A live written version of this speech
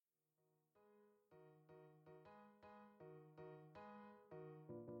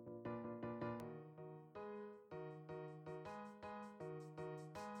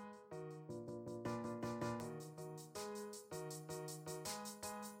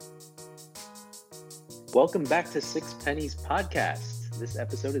Welcome back to Six Pennies Podcast. This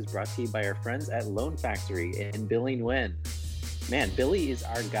episode is brought to you by our friends at Loan Factory in Billy Nguyen. Man, Billy is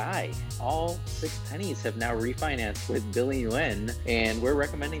our guy. All Six Pennies have now refinanced with Billy Nguyen, and we're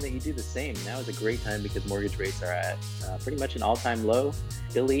recommending that you do the same. Now is a great time because mortgage rates are at pretty much an all-time low.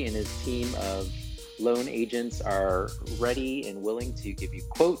 Billy and his team of loan agents are ready and willing to give you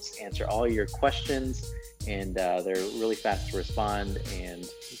quotes, answer all your questions, and they're really fast to respond and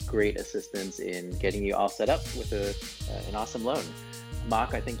great assistance in getting you all set up with an awesome loan.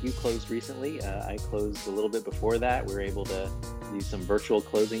 Mock, I think you closed recently. I closed a little bit before that. We were able to do some virtual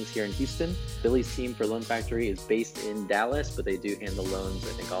closings here in Houston. Billy's team for Loan Factory is based in Dallas, but they do handle loans,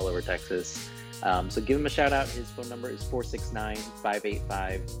 I think, all over Texas. So give him a shout out. His phone number is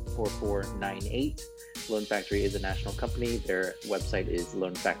 469-585-4498. Loan Factory is a national company. Their website is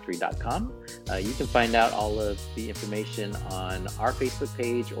loanfactory.com. You can find out all of the information on our Facebook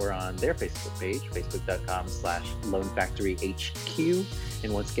page or on their Facebook page, facebook.com/loanfactoryhq.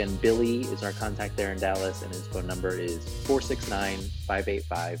 And once again, Billy is our contact there in Dallas, and his phone number is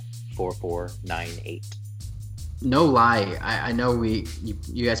 469-585-4498. No lie, I know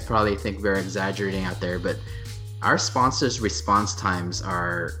you guys probably think we're exaggerating out there, but our sponsors' response times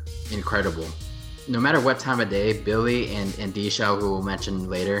are incredible. No matter what time of day, Billy and Disha, who we'll mention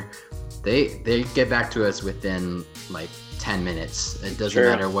later, they get back to us within like 10 minutes. It doesn't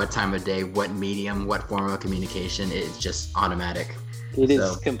matter what time of day, what medium, what form of communication, it's just automatic. It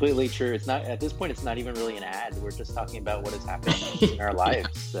is completely true. It's not, at this point, it's not even really an ad. We're just talking about what is happening in our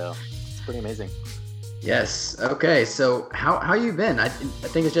lives. So it's pretty amazing. Yes. Okay. So how you been? I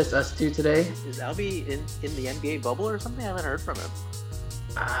think it's just us two today. Is Albie in the NBA bubble or something? I haven't heard from him.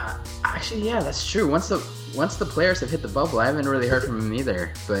 Actually, yeah, that's true. Once the players have hit the bubble, I haven't really heard from him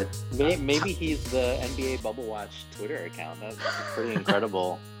either. But maybe he's the NBA Bubble Watch Twitter account. That's pretty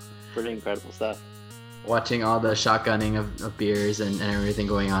incredible. Pretty incredible stuff. Watching all the shotgunning of beers and everything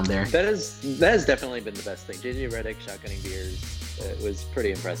going on there. That has definitely been the best thing. JJ Redick shotgunning beers. It was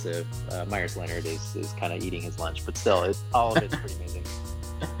pretty impressive. Myers Leonard is kind of eating his lunch, but still, all of it's pretty amazing.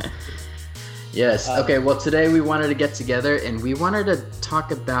 Yes. Okay. Well, today we wanted to get together and we wanted to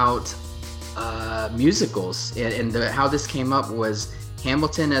talk about musicals. And how this came up was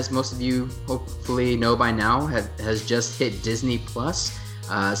Hamilton, as most of you hopefully know by now, has just hit Disney Plus.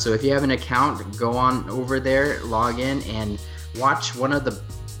 So if you have an account, go on over there, log in, and watch one of the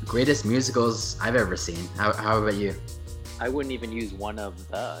greatest musicals I've ever seen. How about you? I wouldn't even use one of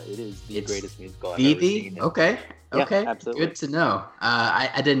the. It is the greatest musical I've ever seen. Okay. Yeah, okay. Absolutely. Good to know.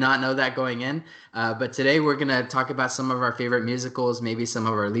 I did not know that going in. But today we're going to talk about some of our favorite musicals, maybe some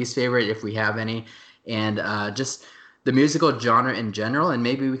of our least favorite if we have any, and just the musical genre in general. And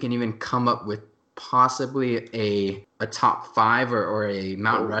maybe we can even come up with possibly a top 5 or a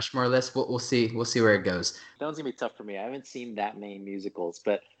Mount Rushmore list. We'll see where it goes. That one's gonna be tough for me. I haven't seen that many musicals,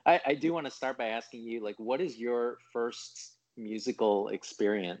 but I do want to start by asking you, like, what is your first musical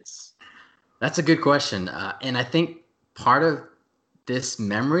experience? That's a good question, and I think part of this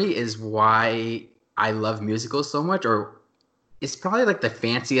memory is why I love musicals so much, or it's probably like the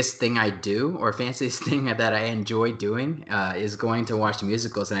fanciest thing I do, or fanciest thing that I enjoy doing, is going to watch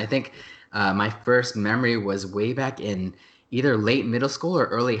musicals. And I think my first memory was way back in either late middle school or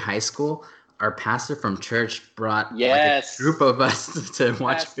early high school. Our pastor from church brought like a group of us to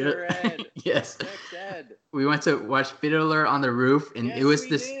watch Fiddler. Yes, we went to watch Fiddler on the Roof, and it was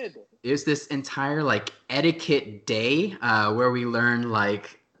this entire like etiquette day where we learned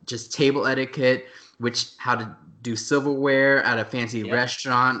like just table etiquette, how to do silverware at a fancy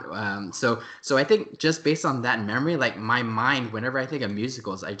restaurant. So I think just based on that memory, like my mind, whenever I think of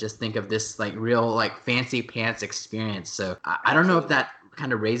musicals, I just think of this like real like fancy pants experience. So I don't know if that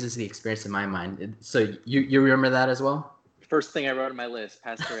kind of raises the experience in my mind. So you remember that as well? First thing I wrote on my list,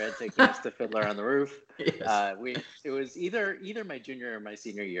 Pastor Ed taking us to Fiddler on the Roof. Yes. It was either my junior or my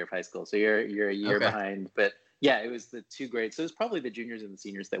senior year of high school. So you're a year behind, but yeah, it was the 2 grades. So it was probably the juniors and the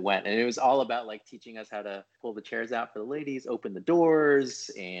seniors that went. And it was all about like teaching us how to pull the chairs out for the ladies, open the doors,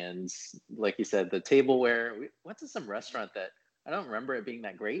 and like you said, the tableware. We went to some restaurant that I don't remember it being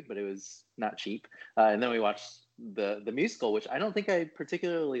that great, but it was not cheap. And then we watched the musical, which I don't think I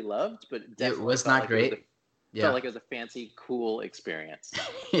particularly loved, but definitely it was not great. Felt like it was a fancy, cool experience.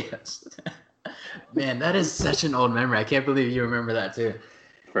 Yes. Man, that is such an old memory. I can't believe you remember that too.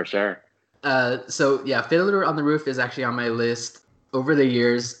 For sure. So yeah, Fiddler on the Roof is actually on my list. Over the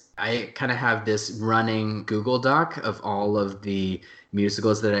years, I kind of have this running Google Doc of all of the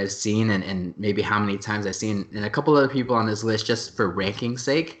musicals that I've seen and maybe how many times I've seen, and a couple other people on this list just for ranking's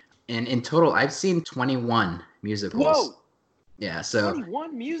sake. And in total, I've seen 21 musicals. Whoa! Yeah, so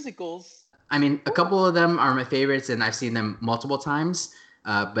 21 musicals? I mean, a couple of them are my favorites, and I've seen them multiple times.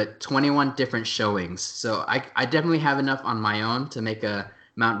 But 21 different showings. So I definitely have enough on my own to make a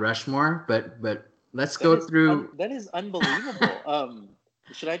Mount Rushmore. But let's go through. That is unbelievable.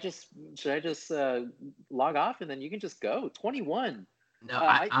 Should I just log off and then you can just go? 21. No,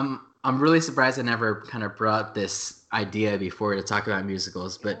 I'm really surprised I never kind of brought this idea before to talk about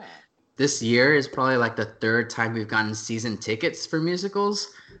musicals. But this year is probably like the third time we've gotten season tickets for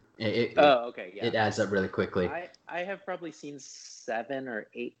musicals. Okay, yeah. It adds up really quickly. I have probably seen 7 or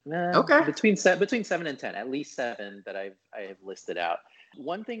 8. Okay. Between 7 and 10, at least 7 that I have listed out.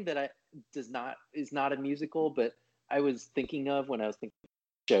 One thing that is not a musical, but I was thinking of when I was thinking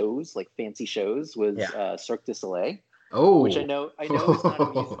shows, like fancy shows, was Cirque du Soleil. Oh, which I know is not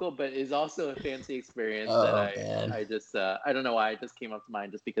a musical, but is also a fancy experience I just I don't know why it just came up to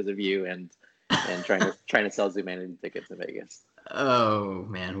mind just because of you and trying to sell Zumanity tickets in Vegas. Oh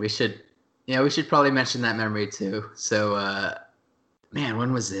man, we should probably mention that memory too. So, man,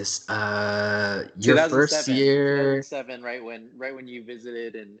 when was this? Your first year? 2007, right when you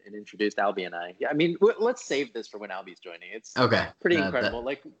visited and introduced Albie and I. Yeah, I mean, let's save this for when Albie's joining. It's pretty incredible.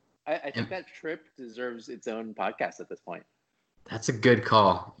 I think that trip deserves its own podcast at this point. That's a good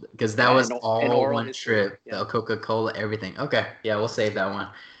call because that was all one history. trip. Yeah. The Coca-Cola, everything. Okay, yeah, we'll save that one.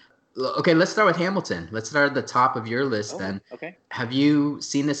 Okay, let's start with Hamilton. Let's start at the top of your list then. Okay. Have you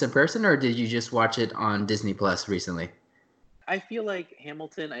seen this in person or did you just watch it on Disney Plus recently? I feel like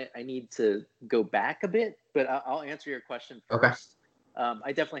Hamilton, I need to go back a bit, but I'll answer your question first. Okay.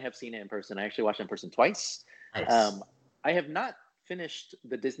 I definitely have seen it in person. I actually watched it in person twice. Nice. I have not finished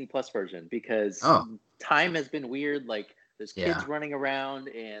the Disney Plus version because time has been weird. Like there's kids running around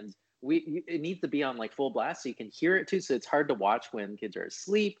and it needs to be on like full blast so you can hear it too. So it's hard to watch when kids are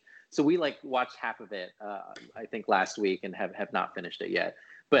asleep. So we watched half of it, I think last week and have not finished it yet.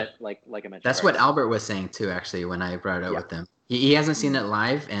 But like I mentioned, that's what Albert was saying too. Actually, when I brought it up with him, he hasn't seen it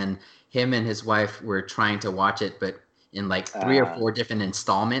live, and him and his wife were trying to watch it, but in like 3 or 4 different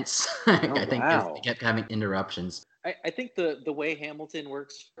installments. I think they kept having interruptions. I think the way Hamilton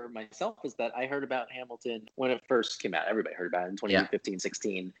works for myself is that I heard about Hamilton when it first came out. Everybody heard about it in 2015,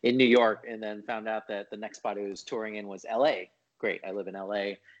 16 in New York, and then found out that the next spot it was touring in was LA. Great, I live in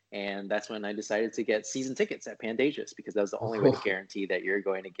LA. And that's when I decided to get season tickets at Pandages because that was the only way to guarantee that you're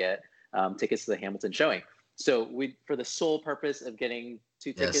going to get tickets to the Hamilton showing. So for the sole purpose of getting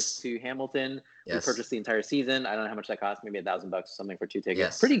 2 tickets to Hamilton, we purchased the entire season. I don't know how much that cost, maybe $1,000 or something for 2 tickets.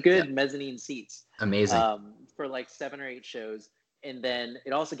 Yes. Pretty good mezzanine seats. Amazing. For like 7 or 8 shows. And then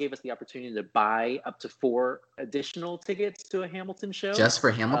it also gave us the opportunity to buy up to 4 additional tickets to a Hamilton show. Just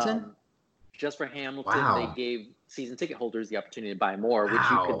for Hamilton? Just for Hamilton, they gave season ticket holders the opportunity to buy more, which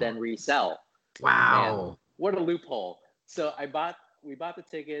you could then resell. Wow. Man, what a loophole. So we bought the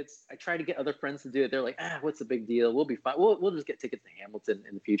tickets. I tried to get other friends to do it. They're like, what's the big deal? We'll be fine. We'll just get tickets to Hamilton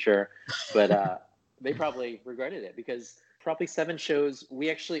in the future. But they probably regretted it because probably 7 shows.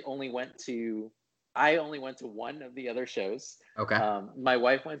 I only went to 1 of the other shows. Okay. My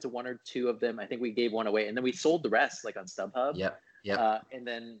wife went to 1 or 2 of them. I think we gave 1 away. And then we sold the rest like on StubHub. Yep. And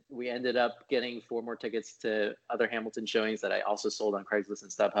then we ended up getting 4 more tickets to other Hamilton showings that I also sold on Craigslist and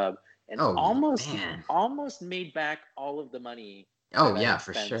StubHub, and almost made back all of the money. Oh yeah,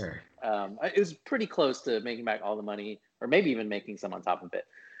 for sure. It was pretty close to making back all the money, or maybe even making some on top of it.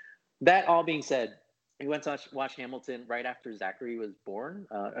 That all being said, we went to watch Hamilton right after Zachary was born,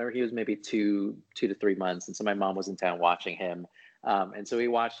 or he was maybe 2 to 3 months, and so my mom was in town watching him, and so we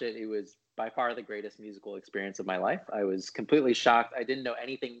watched it. It was by far the greatest musical experience of my life. I was completely shocked. I didn't know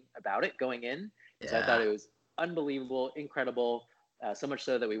anything about it going in. So I thought it was unbelievable, incredible. So much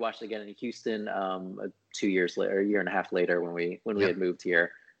so that we watched it again in Houston 2 years later, a year and a half later when we had moved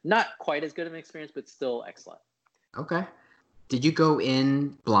here. Not quite as good of an experience, but still excellent. Okay. Did you go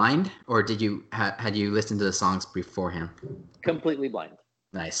in blind or did you had you listened to the songs beforehand? Completely blind.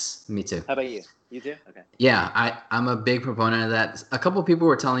 Nice. Me too. How about you? You too? Okay. Yeah, I'm a big proponent of that. A couple of people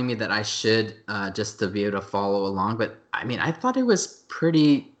were telling me that I should just to be able to follow along, but I mean, I thought it was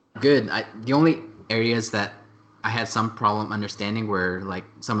pretty good. The only areas that I had some problem understanding were like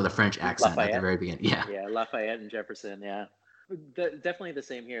some of the French accent at the very beginning. Yeah. Yeah, Lafayette and Jefferson. Yeah. Definitely the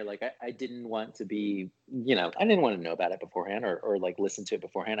same here. Like I didn't want to be, I didn't want to know about it beforehand or like listen to it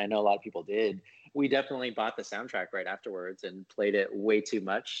beforehand. I know a lot of people did. We definitely bought the soundtrack right afterwards and played it way too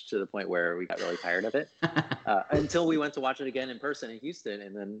much to the point where we got really tired of it until we went to watch it again in person in Houston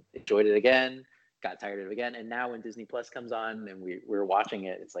and then enjoyed it again, got tired of it again. And now when Disney Plus comes on and we're watching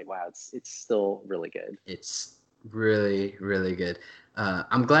it, it's like, wow, it's still really good. It's really, really good.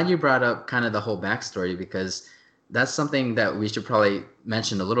 I'm glad you brought up kind of the whole backstory because that's something that we should probably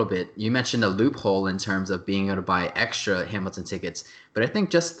mention a little bit. You mentioned a loophole in terms of being able to buy extra Hamilton tickets, but I think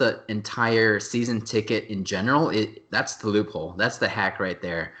just the entire season ticket in general, that's the loophole. That's the hack right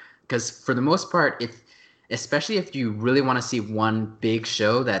there. Because for the most part, especially if you really want to see one big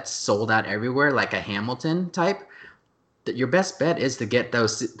show that's sold out everywhere, like a Hamilton type, your best bet is to get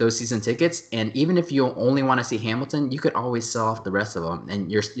those season tickets. And even if you only want to see Hamilton, you could always sell off the rest of them, and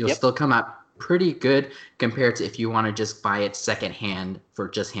you'll still come out pretty good compared to if you want to just buy it secondhand for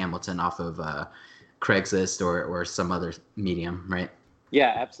just Hamilton off of Craigslist or some other medium, right?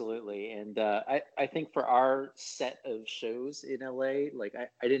 Yeah, absolutely. And I think for our set of shows in LA, like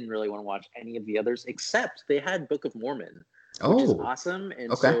I didn't really want to watch any of the others except they had Book of Mormon, which is awesome.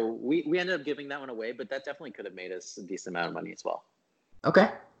 And so we ended up giving that one away, but that definitely could have made us a decent amount of money as well. Okay,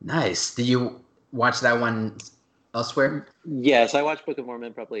 nice. Did you watch that one elsewhere? Yes, I watched Book of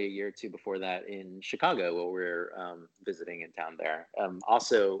Mormon probably a year or two before that in Chicago while we were visiting in town there.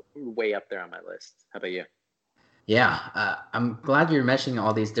 Also way up there on my list. How about you? Yeah, I'm glad you're mentioning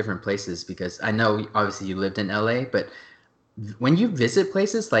all these different places because I know obviously you lived in LA, but when you visit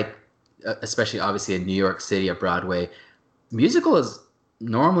places like, especially obviously in New York City or Broadway, musical is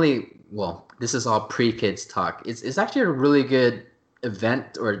normally, well, this is all pre-kids talk. It's actually a really good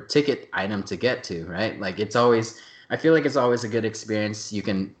event or ticket item to get to, right? Like I feel like it's always a good experience. You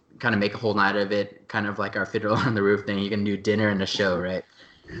can kind of make a whole night of it, kind of like our Fiddler on the Roof thing. You can do dinner and a show, right?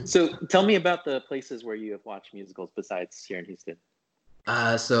 So tell me about the places where you have watched musicals besides here in Houston.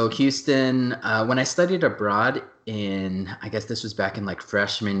 So Houston, when I studied abroad I guess this was back in like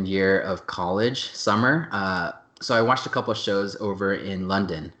freshman year of college, summer. So I watched a couple of shows over in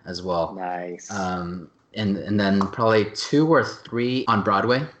London as well. Nice. And then probably 2 or 3 on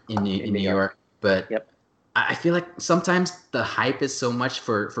Broadway in New York. But I feel like sometimes the hype is so much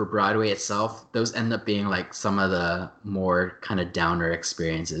for Broadway itself. Those end up being like some of the more kind of downer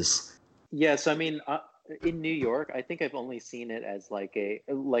experiences. Yeah, so I mean, in New York, I think I've only seen it as I think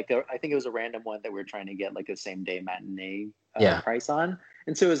it was a random one that we are trying to get like a same day matinee price on.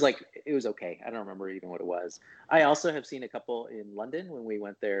 And so it was okay. I don't remember even what it was. I also have seen a couple in London when we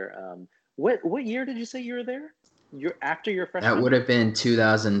went there. What year did you say you were there? After your freshman? That would have been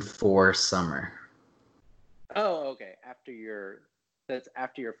 2004 summer. Oh, okay. That's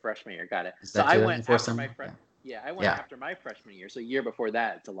after your freshman year. Got it. So I went after summer? I went after my freshman year. So a year before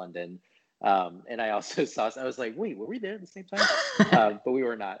that to London. And I also I was like, wait, were we there at the same time? But we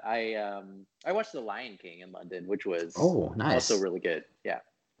were not. I watched The Lion King in London, which was nice. Also really good. Yeah.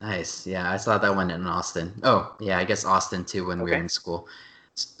 Nice. Yeah, I saw that one in Austin. Oh, yeah, I guess Austin too when we were in school.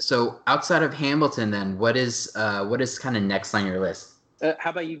 So outside of Hamilton, then what is kind of next on your list?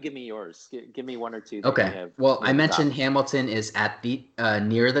 How about you give me yours? Give me 1 or 2. Okay. Well, I mentioned Hamilton is at the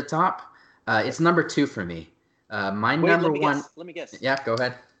near the top. It's number 2 for me. Number 1. Let me guess. Yeah, go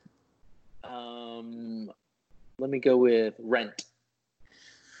ahead. Let me go with Rent.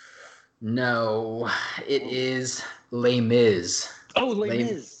 No, it is Les Mis. Oh, Les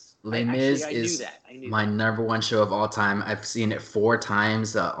Mis. Les Mis is my number 1 show of all time. I've seen it 4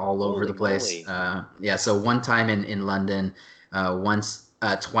 times all over the place. So 1 time in London,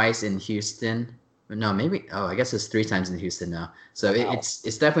 twice in Houston. No, maybe. Oh, I guess it's 3 times in Houston now. So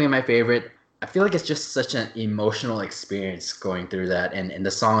it's definitely my favorite. I feel like it's just such an emotional experience going through that, and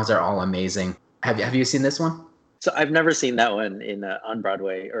the songs are all amazing. Have you seen this one? So I've never seen that one on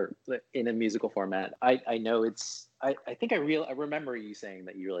Broadway or in a musical format. I know it's. I think I remember you saying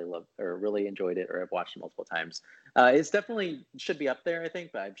that you really loved or really enjoyed it or have watched it multiple times. It's definitely should be up there, I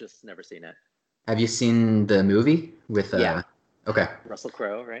think, but I've just never seen it. Have you seen the movie with? Yeah. Okay. Russell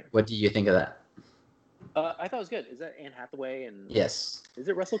Crowe, right? What do you think of that? I thought it was good. Is that Anne Hathaway and? Yes. Is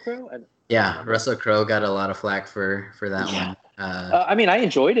it Russell Crowe? Yeah, Russell Crowe got a lot of flack for that one. I mean, I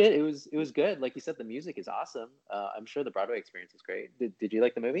enjoyed it. It was good. Like you said, the music is awesome. I'm sure the Broadway experience was great. Did you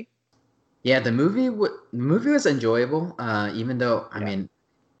like the movie? Yeah, the movie was enjoyable. Even though I mean,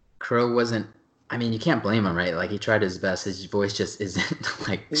 Crowe wasn't. I mean, you can't blame him, right? Like he tried his best. His voice just isn't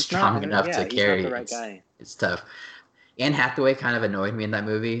like strong enough to carry. He's not the right guy. It's tough. Anne Hathaway kind of annoyed me in that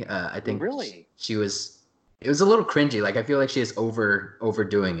movie. I think she was. It was a little cringy. Like I feel like she is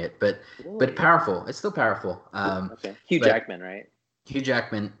overdoing it, but powerful. It's still powerful. Hugh Jackman, right? Hugh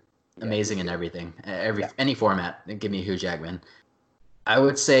Jackman, amazing in everything. Any format. Give me Hugh Jackman. I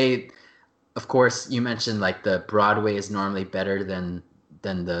would say, of course, you mentioned like the Broadway is normally better than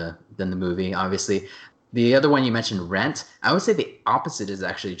the movie. Obviously, the other one you mentioned, Rent. I would say the opposite is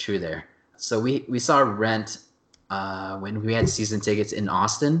actually true there. So we saw Rent when we had season tickets in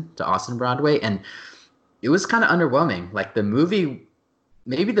Austin to Austin Broadway, and it was kind of underwhelming. Like maybe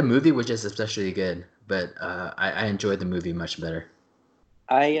the movie was just especially good, but I enjoyed the movie much better.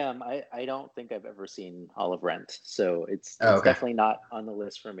 I don't think I've ever seen all of Rent, so Oh, it's okay. definitely not on the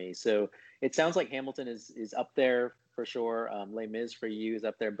list for me. So it sounds like Hamilton is up there for sure. Les Mis for you is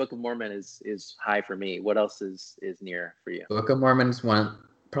up there. Book of Mormon is high for me. What else is near for you? Book of Mormon is one,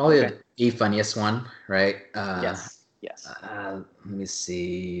 probably Okay. the funniest one, right? Yes. Yes. Let me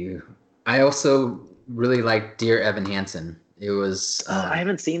see. I also really like Dear Evan Hansen. It was. Oh, I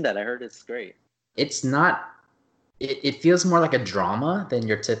haven't seen that. I heard it's great. It's not. It feels more like a drama than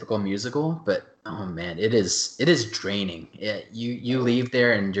your typical musical, but oh man, it is. It is draining. You Oh, leave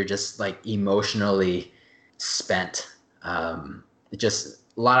there and you're just like emotionally spent. Just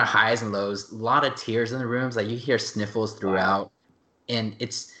a lot of highs and lows, a lot of tears in the rooms. Like you hear sniffles wow. throughout, and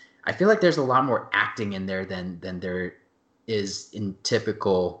it's. I feel like there's a lot more acting in there than there is in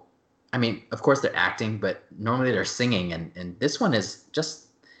typical. I mean, of course they're acting, but normally they're singing, and this one is just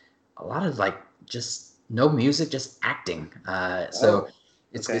a lot of like just no music, just acting. So Oh, okay.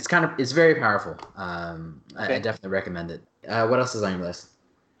 it's kind of it's very powerful. I Okay. definitely recommend it. What else is on your list?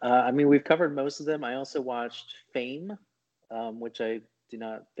 I mean, we've covered most of them. I also watched Fame, which I do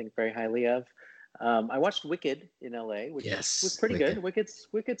not think very highly of. I watched Wicked in LA, which was Yes, pretty good. Wicked.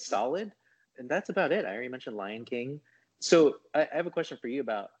 Wicked's solid, and that's about it. I already mentioned Lion King. So I have a question for you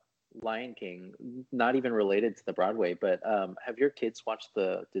about Lion King, not even related to the Broadway, but have your kids watched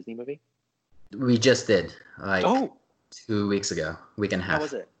the Disney movie? We just did like Oh, 2 weeks ago, week and a how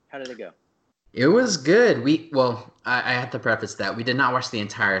was half. it? How did it go? It was good. I have to preface that we did not watch the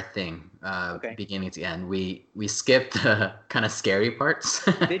entire thing, Okay. beginning to end. We skipped the kind of scary parts.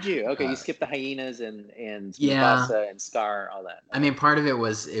 Did you? Okay, you uh, skipped the hyenas and yeah, Mufasa and Scar, all that. I Okay. mean, part of it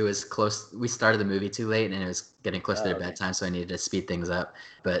was close. We started the movie too late, and it was getting close to Oh, their okay. bedtime, so I needed to speed things up.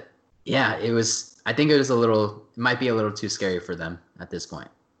 But yeah, it was. I think it was it might be a little too scary for them at this point.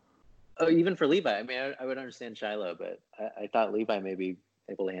 Oh, even for Levi. I mean, I would understand Shiloh, but I thought Levi may be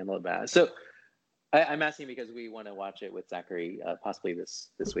able to handle it bad. So I'm asking because we want to watch it with Zachary possibly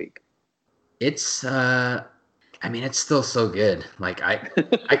this week. It's. I mean, it's still so good. Like I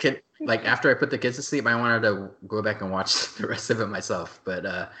could like after I put the kids to sleep, I wanted to go back and watch the rest of it myself. But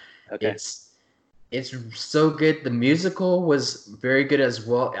Okay. it's it's so good. The musical was very good as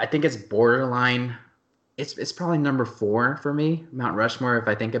well. I think it's borderline. It's probably number 4 for me, Mount Rushmore, if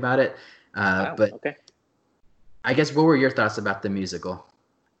I think about it. Wow. But Okay. I guess what were your thoughts about the musical?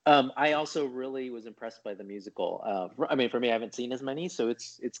 I also really was impressed by the musical. I mean, for me, I haven't seen as many, so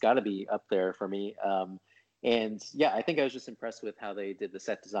it's got to be up there for me. And yeah, I think I was just impressed with how they did the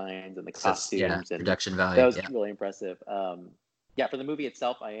set designs and the Yeah, costumes, and production that value. was Yeah, really impressive. Yeah, for the movie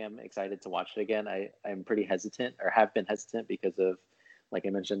itself, I am excited to watch it again. I'm pretty hesitant, or have been hesitant, because of, like I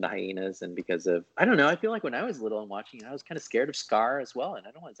mentioned, the hyenas, and because of, I don't know. I feel like when I was little and watching it, I was kind of scared of Scar as well, and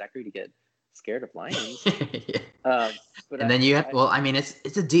I don't want Zachary to get scared of lions. yeah. Um, but And then you have I well, I mean,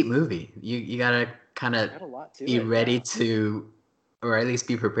 it's a deep movie. You gotta kind of got a lot to be it. ready Yeah. to, or at least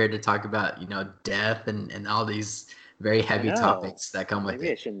be prepared to talk about death and all these very I heavy know. topics that come with Maybe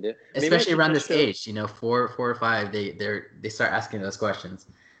I it. shouldn't do. Maybe I Especially should around just this show. age, 4 or 5, they start asking those questions.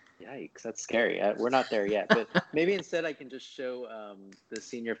 Yikes, that's scary. We're not there yet, but maybe instead I can just show the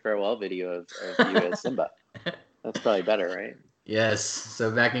senior farewell video of you as Simba. That's probably better, right? Yes.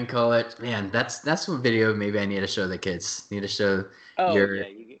 So back in college, man, that's what video maybe I need to show the kids. Need to show Oh your yeah,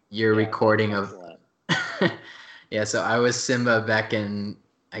 you. your Yeah, that'd be recording of. excellent. Yeah, so I was Simba back in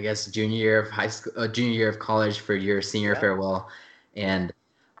I guess junior year of high school, junior year of college for your senior Yep. farewell, Yep. and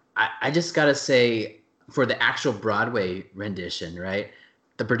I just gotta say for the actual Broadway rendition, right?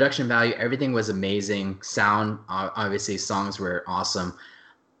 The production value, everything was amazing. Sound, obviously, songs were awesome.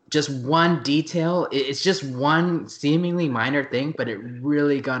 Just one detail, it's just one seemingly minor thing, but it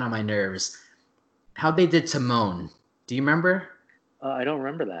really got on my nerves. How they did Timon. Do you remember? I don't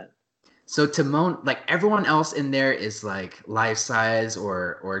remember that. So Timon, like everyone else in there is like life size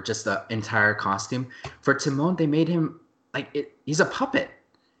or just the entire costume. For Timon, they made him like he's a puppet,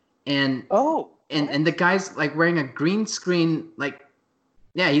 and Oh, and the what? guy's like wearing a green screen like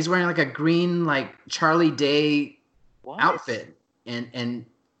yeah, he's wearing like a green like Charlie Day What? outfit, and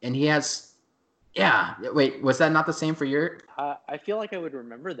he has yeah. Wait, was that not the same for your? I feel like I would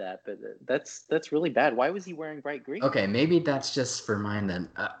remember that, but that's really bad. Why was he wearing bright green? Okay, maybe that's just for mine then.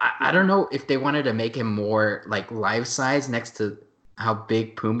 I don't Yeah. know if they wanted to make him more like life size next to how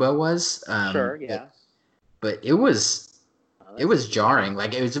big Pumbaa was, Sure. but Yeah. it was Oh, it that's was interesting. jarring.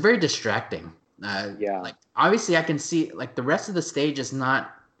 Like it was very distracting. Yeah. Like obviously I can see like the rest of the stage is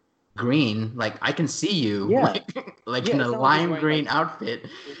not green. Like I can see you Yeah. like Yeah. in a It's not like he's lime wearing green like outfit.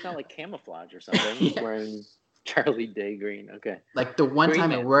 it's not like camouflage or something. He's Yeah. wearing. Charlie Day Green. Okay. Like the one Green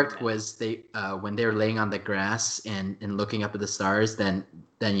time it Man. Green worked Man. was they when they were laying on the grass and looking up at the stars. Then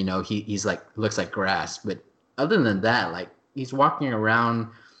he's like looks like grass. But other than that, like he's walking around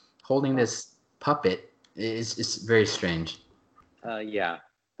holding Huh. this puppet. It's very strange. Yeah,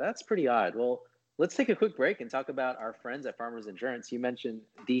 that's pretty odd. Well, let's take a quick break and talk about our friends at Farmers Insurance. You mentioned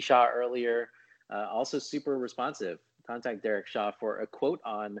D Shaw earlier, also super responsive. Contact Derek Shaw for a quote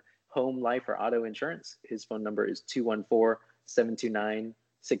on home, life, or auto insurance. His phone number is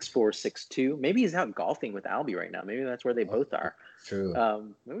 214-729-6462. Maybe he's out golfing with Albie right now. Maybe that's where they both are. True.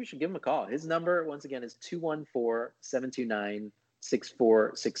 Maybe we should give him a call. His number, once again, is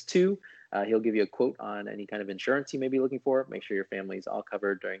 214-729-6462. He'll give you a quote on any kind of insurance you may be looking for. Make sure your family's all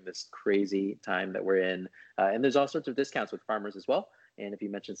covered during this crazy time that we're in. And there's all sorts of discounts with Farmers as well. And if you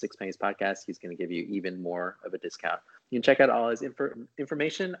mention Six Pennies Podcast, he's going to give you even more of a discount. You can check out all his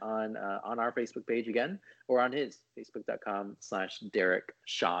information on our Facebook page again, or on his facebook.com/Derek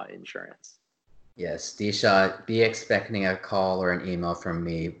Shaw Insurance. Yes, D Shaw, be expecting a call or an email from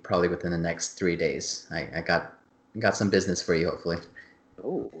me probably within the next 3 days. I got some business for you, hopefully.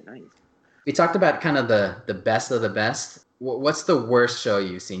 Oh, nice. We talked about kind of the best of the best. What's the worst show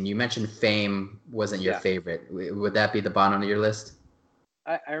you've seen? You mentioned Fame wasn't your favorite. Would that be the bottom of your list?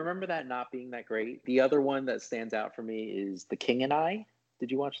 I remember that not being that great. The other one that stands out for me is The King and I.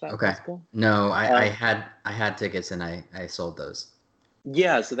 Did you watch that? Okay. Musical? No, I had tickets and I sold those.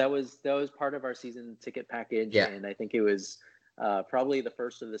 Yeah, so that was part of our season ticket package, Yeah. and I think it was probably the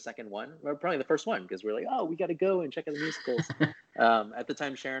first or the second one, or probably the first one, because we're like, oh, we got to go and check out the musicals. At the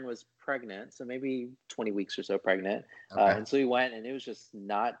time, Sharon was pregnant, so maybe 20 weeks or so pregnant, Okay. and so we went, and it was just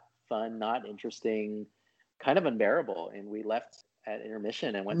not fun, not interesting, kind of unbearable, and we left at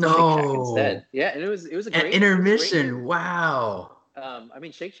intermission and went to Shake Shack instead. Yeah, and it was a great At intermission. It was a great wow. I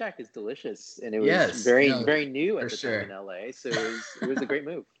mean, Shake Shack is delicious, and it was very new at the time in LA, so it was a great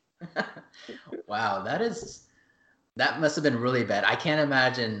move. Wow, that must have been really bad. I can't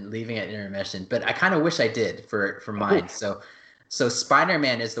imagine leaving at intermission, but I kind of wish I did for mine. So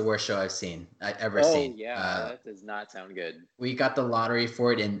Spider-Man is the worst show I've ever seen. Oh yeah, that does not sound good. We got the lottery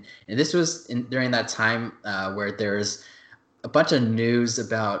for it, and this was during that time where there's a bunch of news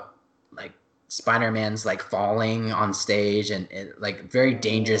about like Spider-Man's like falling on stage and like very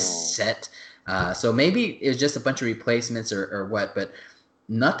dangerous set. So maybe it was just a bunch of replacements or what, but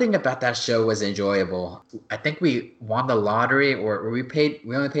nothing about that show was enjoyable. I think we won the lottery or we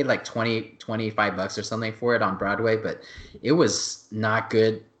only paid like $25 or something for it on Broadway, but it was not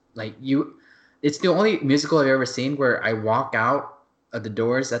good. It's the only musical I've ever seen where I walk out of the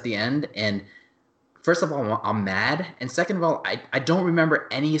doors at the end and first of all, I'm mad. And second of all, I don't remember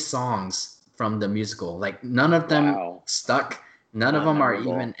any songs from the musical. Like none of them stuck. None of them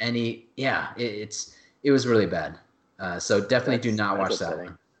memorable. Are even any. Yeah, it was really bad. So definitely do not watch that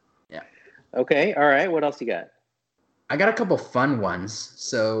one. Yeah. Okay. All right. What else you got? I got a couple fun ones.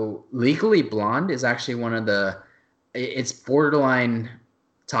 So Legally Blonde is actually one of it's borderline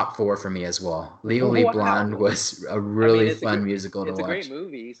top 4 for me as well. Legally Blonde was a really fun musical to watch. It's a great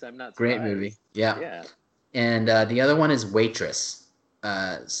movie, so I'm not surprised. Great movie. Yeah. And the other one is Waitress.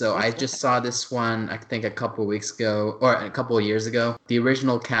 So I just saw this one, I think a couple weeks ago, or a couple of years ago. The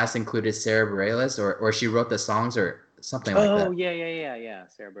original cast included Sarah Bareilles, or she wrote the songs or something like that. Oh, yeah.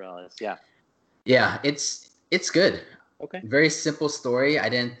 Sarah Bareilles, yeah. Yeah, it's good. Okay. Very simple story. I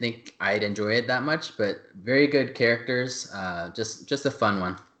didn't think I'd enjoy it that much, but very good characters. Just a fun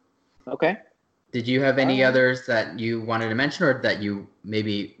one. Okay. Did you have any others that you wanted to mention or that you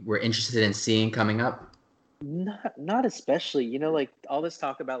maybe were interested in seeing coming up? Not especially. You know, like all this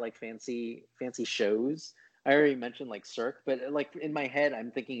talk about like fancy shows. I already mentioned like Cirque, but like in my head,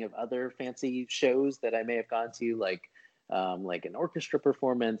 I'm thinking of other fancy shows that I may have gone to, like an orchestra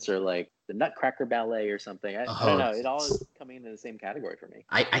performance or like the Nutcracker Ballet or something. I don't know. It all is coming into the same category for me.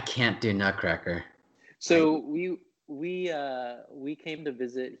 I can't do Nutcracker. So we came to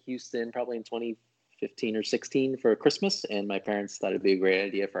visit Houston probably in 2015 or 16 for Christmas, and my parents thought it'd be a great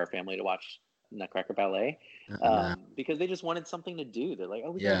idea for our family to watch Nutcracker Ballet because they just wanted something to do. They're like,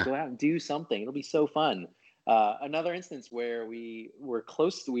 oh, we gotta go out and do something. It'll be so fun. Another instance where we were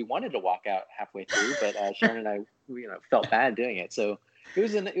we wanted to walk out halfway through, but Sharon and I, felt bad doing it. So it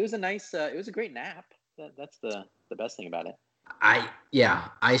was a great nap. That's the best thing about it.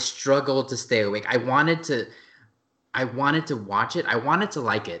 I struggled to stay awake. I wanted to watch it. I wanted to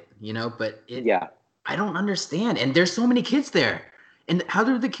like it, but I don't understand. And there's so many kids there. And how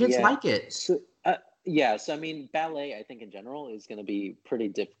do the kids like it? So I mean, ballet, I think in general is going to be pretty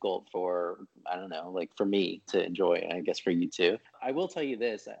difficult for, I don't know, like for me to enjoy, and I guess for you too. I will tell you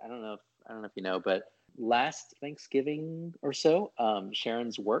this. I don't know if you know, but last Thanksgiving or so,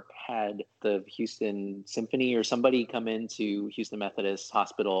 Sharon's work had the Houston Symphony or somebody come into Houston Methodist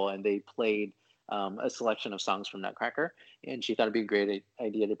Hospital, and they played a selection of songs from Nutcracker. And she thought it'd be a great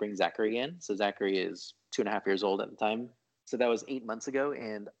idea to bring Zachary in. So Zachary is 2.5 years old at the time. So that was 8 months ago,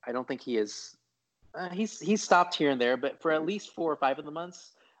 and I don't think he is. He's stopped here and there, but for at least 4 or 5 of the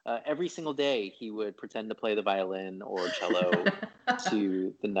months, every single day he would pretend to play the violin or cello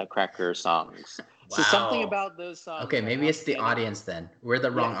to the Nutcracker songs. Wow. So something about those songs. Okay, maybe it's the audience then. We're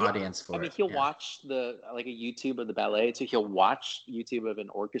the wrong audience for it. I mean, he'll watch a YouTube of the ballet, so he'll watch YouTube of an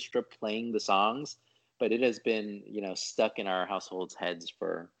orchestra playing the songs. But it has been, stuck in our household's heads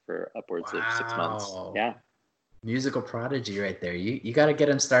for upwards of 6 months. Yeah. Musical prodigy right there. You got to get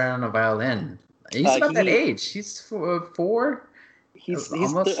him started on a violin. He's about that age. He's 4. He's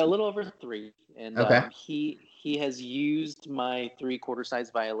a little over 3, and okay. He has used my 3/4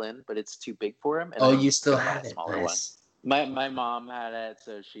 size violin, but it's too big for him. And you still have it. Nice. One. My mom had it,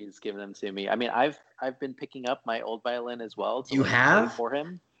 so she's given them to me. I mean, I've been picking up my old violin as well. You have? For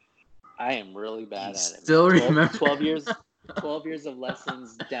him. I am really bad at it. Still remember 12 years. 12 years of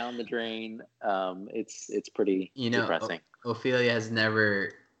lessons down the drain. It's pretty depressing. Ophelia has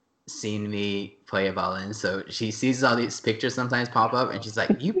never seen me play a violin, so she sees all these pictures sometimes pop up, and she's like,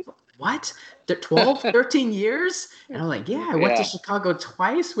 "You what? 12, 13 years?" And I'm like, "Yeah, I went to Chicago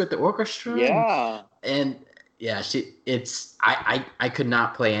twice with the orchestra." Yeah. And I could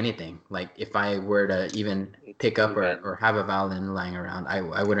not play anything. Like if I were to even pick up or have a violin lying around,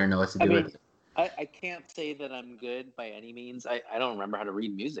 I wouldn't know what to do with it. I can't say that I'm good by any means. I don't remember how to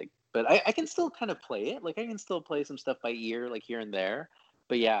read music, but I can still kind of play it. Like I can still play some stuff by ear, like here and there.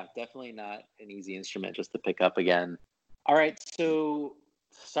 But yeah, definitely not an easy instrument just to pick up again. All right, so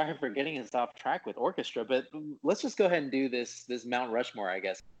sorry for getting us off track with orchestra, but let's just go ahead and do this Mount Rushmore, I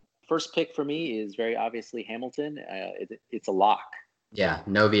guess. First pick for me is very obviously Hamilton. It's a lock. Yeah,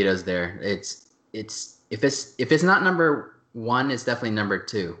 no vetoes there. It's if it's not number 1, it's definitely number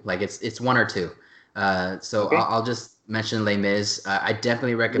 2. Like it's 1 or 2. So okay. I'll just mention Les Mis. I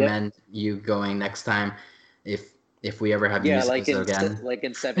definitely recommend you going next time if we ever have musicals again. Like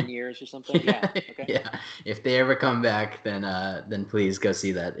in 7 years or something. Yeah. Okay. Yeah. If they ever come back, then please go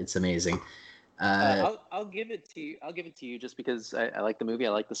see that. It's amazing. I'll give it to you. I'll give it to you just because I like the movie.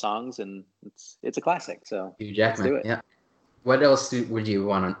 I like the songs, and it's a classic. So Hugh Jackman. Let's do it. Yeah. What else would you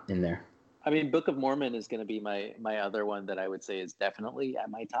want in there? I mean, Book of Mormon is going to be my other one that I would say is definitely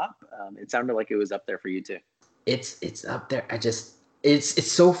at my top. It sounded like it was up there for you too. It's up there.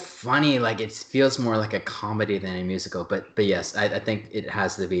 It's so funny. Like it feels more like a comedy than a musical. But yes, I think it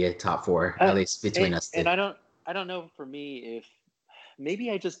has to be a top 4 at least between us two. And I don't know for me if maybe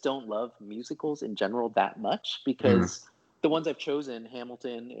I just don't love musicals in general that much because the ones I've chosen,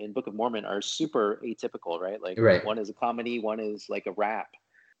 Hamilton and Book of Mormon, are super atypical, right? Like one is a comedy, one is like a rap.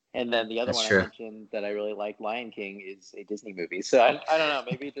 And then the other one I mentioned that I really like, Lion King, is a Disney movie. So I don't know,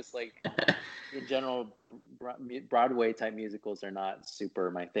 maybe just like in general, Broadway type musicals are not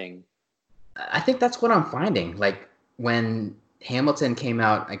super my thing. I think that's what I'm finding. Like when Hamilton came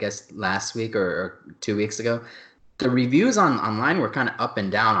out, I guess last week or 2 weeks ago, the reviews online were kind of up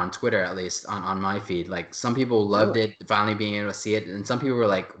and down on Twitter, at least on my feed. Like some people loved it, finally being able to see it. And some people were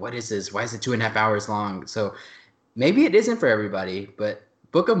like, what is this? Why is it 2.5 hours long? So maybe it isn't for everybody, but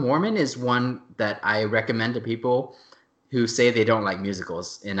Book of Mormon is one that I recommend to people who say they don't like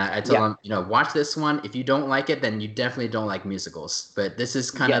musicals. And I tell them, watch this one. If you don't like it, then you definitely don't like musicals. But this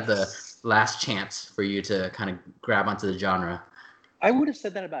is kind of the last chance for you to kind of grab onto the genre. I would have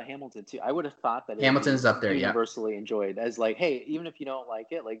said that about Hamilton too. I would have thought that Hamilton's up there, universally enjoyed as like, hey, even if you don't like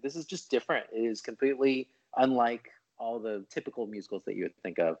it, like this is just different. It is completely unlike all the typical musicals that you would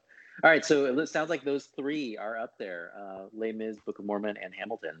think of. All right, so it sounds like those 3 are up there: Les Mis, Book of Mormon, and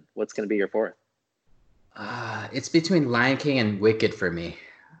Hamilton. What's going to be your 4th? It's between Lion King and Wicked for me.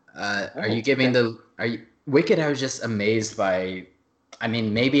 Are you giving Wicked? I was just amazed by. I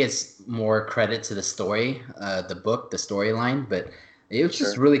mean, maybe it's more credit to the story, the book, the storyline, but it was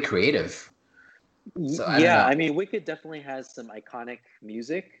just really creative. So, I mean, Wicked definitely has some iconic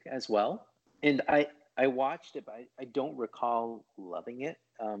music as well, and I watched it, but I don't recall loving it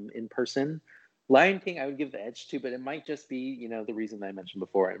in person. Lion King, I would give the edge to, but it might just be, the reason that I mentioned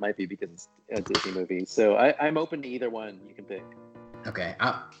before. It might be because it's a Disney movie. So I'm open to either one. You can pick. Okay,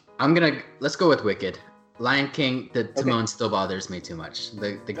 let's go with Wicked. Lion King, Timon still bothers me too much.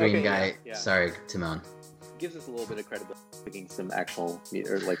 The green guy, sorry, Timon. Gives us a little bit of credibility picking some actual,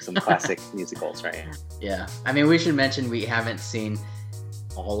 or like some classic musicals, right? Yeah, I mean, we should mention we haven't seen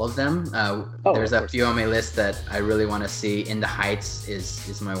all of them. There's a few on my list that I really want to see. In the Heights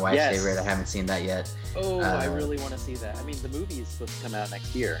is my wife's favorite. I haven't seen that yet. I really want to see that. I mean, the movie is supposed to come out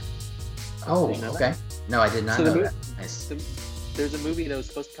next year. Oh, okay. No, I did not know that. Nice. There's a movie that was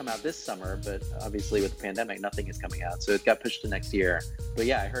supposed to come out this summer, but obviously with the pandemic, nothing is coming out. So it got pushed to next year. But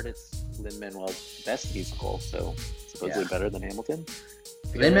yeah, I heard it's Lin-Manuel's best musical, so supposedly better than Hamilton.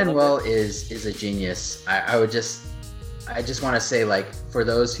 Lin-Manuel is a genius. I just want to say, like, for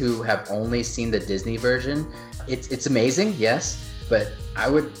those who have only seen the Disney version, it's amazing, yes, but I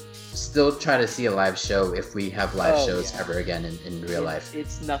would still try to see a live show if we have live shows ever again in real life.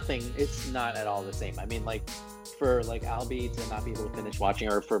 It's not at all the same. I mean, like, for like Albie to not be able to finish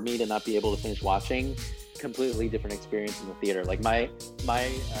watching, or for me to not be able to finish watching, completely different experience in the theater. Like my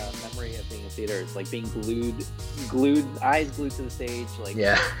memory of being in theater is like being eyes glued to the stage, like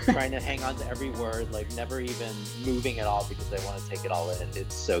trying to hang on to every word, like never even moving at all because I want to take it all in.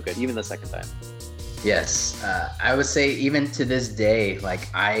 It's so good, even the second time. Yes, I would say even to this day, like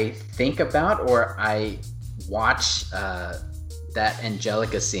I think about or I watch that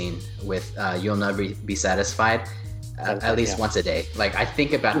Angelica scene with You'll Never Be Satisfied at least once a day. Like I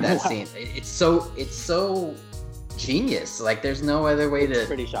think about that scene. It's so genius. Like there's no other way to. It's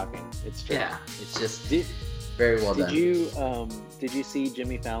pretty shocking. It's true. Yeah, it's just very well done. Did you see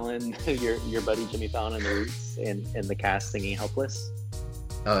Jimmy Fallon, your buddy Jimmy Fallon and the Roots and the cast singing "Helpless"?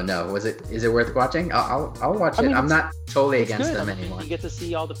 Oh no! Is it worth watching? I'll watch it. I'm not totally against them anymore. You get to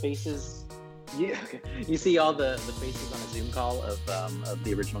see all the faces. You see all the faces on a Zoom call of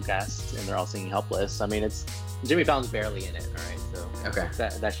the original cast, and they're all singing "Helpless." I mean, it's Jimmy Fallon's barely in it. All right, so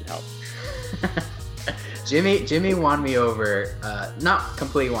that should help. Jimmy won me over. Not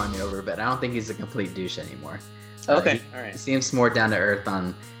completely won me over, but I don't think he's a complete douche anymore. All right. He seems more down to earth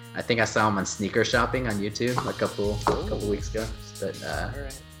on. I think I saw him on Sneaker Shopping on YouTube a couple weeks ago.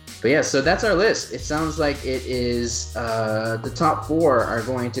 But yeah, so that's our list. It sounds like it is the top 4 are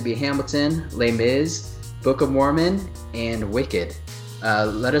going to be Hamilton, Les Mis, Book of Mormon, and Wicked.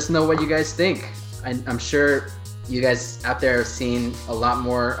 Let us know what you guys think. I'm sure you guys out there have seen a lot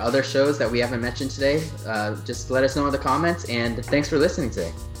more other shows that we haven't mentioned today. Just let us know in the comments, and thanks for listening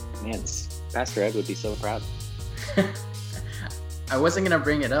today. Man, Pastor Ed would be so proud. I wasn't gonna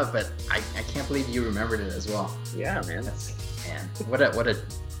bring it up, but I can't believe you remembered it as well. Yeah, man. Man,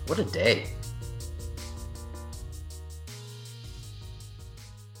 what a day.